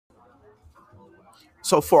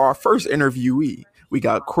So for our first interviewee, we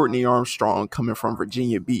got Courtney Armstrong coming from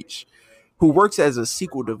Virginia Beach, who works as a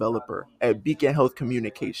SQL developer at Beacon Health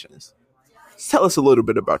Communications. Tell us a little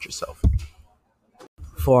bit about yourself.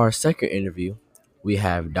 For our second interview, we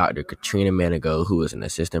have Dr. Katrina Manigo, who is an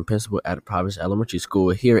assistant principal at a Providence Elementary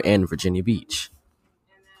School here in Virginia Beach.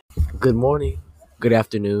 Good morning, good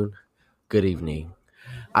afternoon, good evening.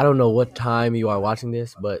 I don't know what time you are watching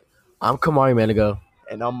this, but I'm Kamari Manigo.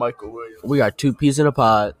 And I'm Michael Williams. We are two peas in a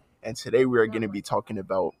pod. And today we are going to be talking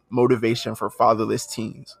about motivation for fatherless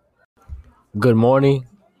teens. Good morning,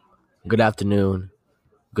 good afternoon,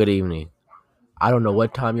 good evening. I don't know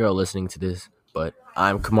what time you're listening to this, but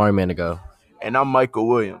I'm Kamari Manigo. And I'm Michael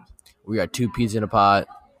Williams. We are two peas in a pod.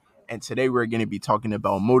 And today we're going to be talking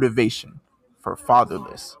about motivation for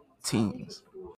fatherless teens.